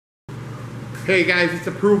Hey guys, it's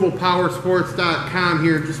ApprovalPowersports.com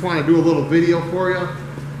here. Just want to do a little video for you.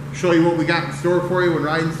 Show you what we got in store for you when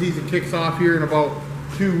riding season kicks off here in about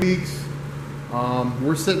 2 weeks.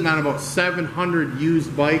 We're sitting on about 700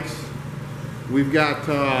 used bikes. We've got,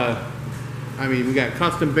 we got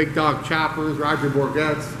custom big dog choppers, Roger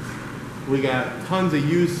Bourgetts. We got tons of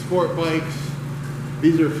used sport bikes.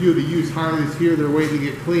 These are a few of the used Harleys here. They're waiting to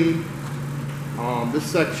get clean. This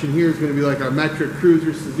section here is going to be like our metric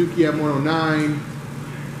cruisers, Suzuki M109,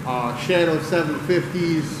 Shadow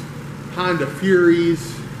 750s, Honda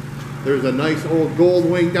Furies. There's a nice old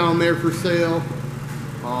Goldwing down there for sale.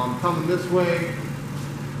 Coming this way,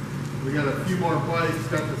 we got a few more bikes.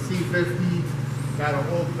 Got the C50, got an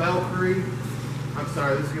old Valkyrie. I'm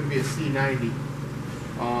sorry, this is going to be a C90.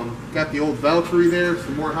 Got the old Valkyrie there,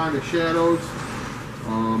 some more Honda Shadows.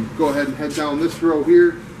 Go ahead and head down this row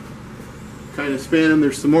here. Kind of span them.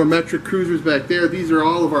 There's some more metric cruisers back there. These are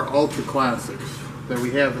all of our ultra classics that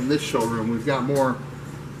we have in this showroom. We've got more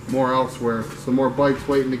elsewhere. Some more bikes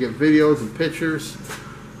waiting to get videos and pictures.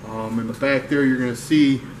 In the back there, you're going to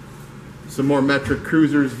see some more metric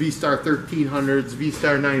cruisers, V-Star 1300s,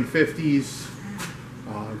 V-Star 950s.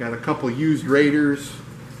 Got a couple used Raiders,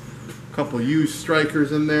 a couple used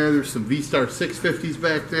Strikers in there. There's some V-Star 650s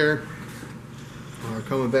back there.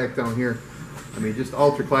 Coming back down here. I mean, just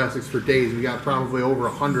ultra classics for days. We got probably over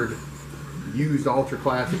 100 used ultra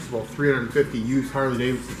classics, about 350 used Harley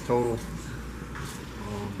Davidsons total.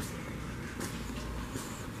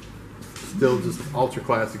 Still just ultra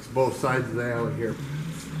classics, both sides of the alley here.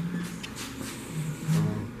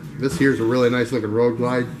 This here's a really nice looking Road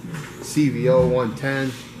Glide, CVO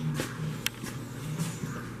 110.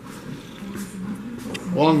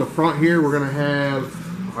 Along the front here, we're going to have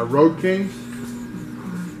our Road Kings.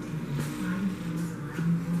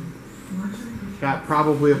 Got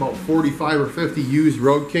probably about 45 or 50 used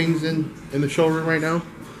Road Kings in the showroom right now.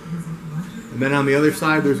 And then on the other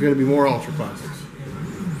side, there's going to be more ultra classics.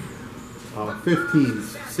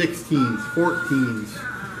 15s, 16s,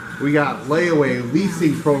 14s. We got layaway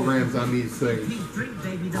leasing programs on these things.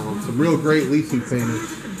 Some real great leasing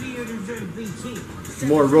payments. Some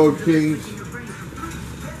more Road Kings.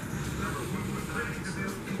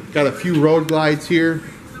 Got a few Road Glides here.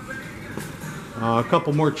 A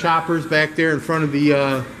couple more choppers back there in front of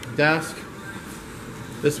the desk.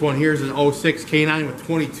 This one here is an 06 K9 with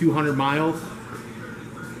 2,200 miles.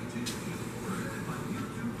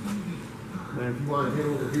 And if you want to head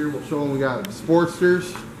over here, we'll show them we got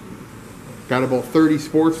Sportsters. Got about 30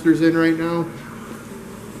 Sportsters in right now.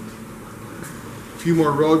 A few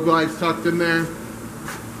more Road Glides tucked in there.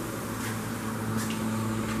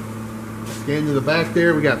 Scan to the back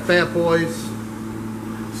there, we got Fat Boys,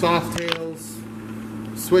 Softails,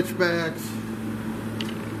 Switchbacks.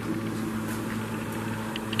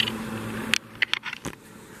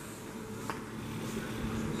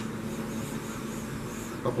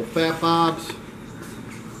 Couple Fat Bobs.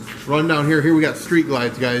 Run down here. Here we got Street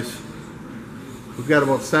Glides, guys. We've got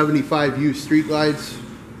about 75 used Street Glides,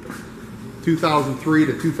 2003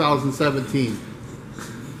 to 2017.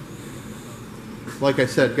 Like I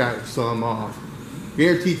said, got some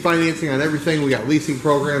guaranteed financing on everything. We got leasing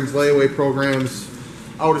programs, layaway programs,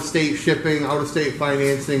 out-of-state shipping, out-of-state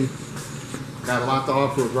financing. Got a lot to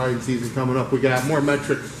offer with riding season coming up. We got more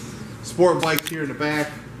metric sport bikes here in the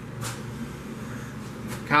back.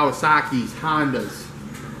 Kawasaki's, Hondas.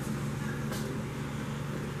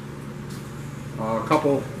 A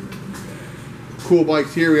couple cool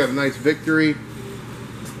bikes here. We got a nice Victory.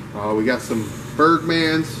 We got some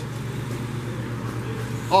Bergmans.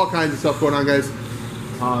 All kinds of stuff going on, guys.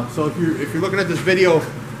 So if you're looking at this video,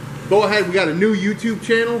 go ahead. We got a new YouTube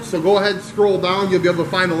channel, so go ahead and scroll down. You'll be able to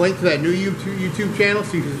find the link to that new YouTube channel,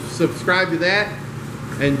 so you can subscribe to that.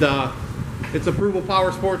 And it's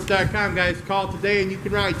ApprovalPowersports.com, guys. Call today and you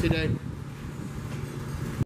can ride today.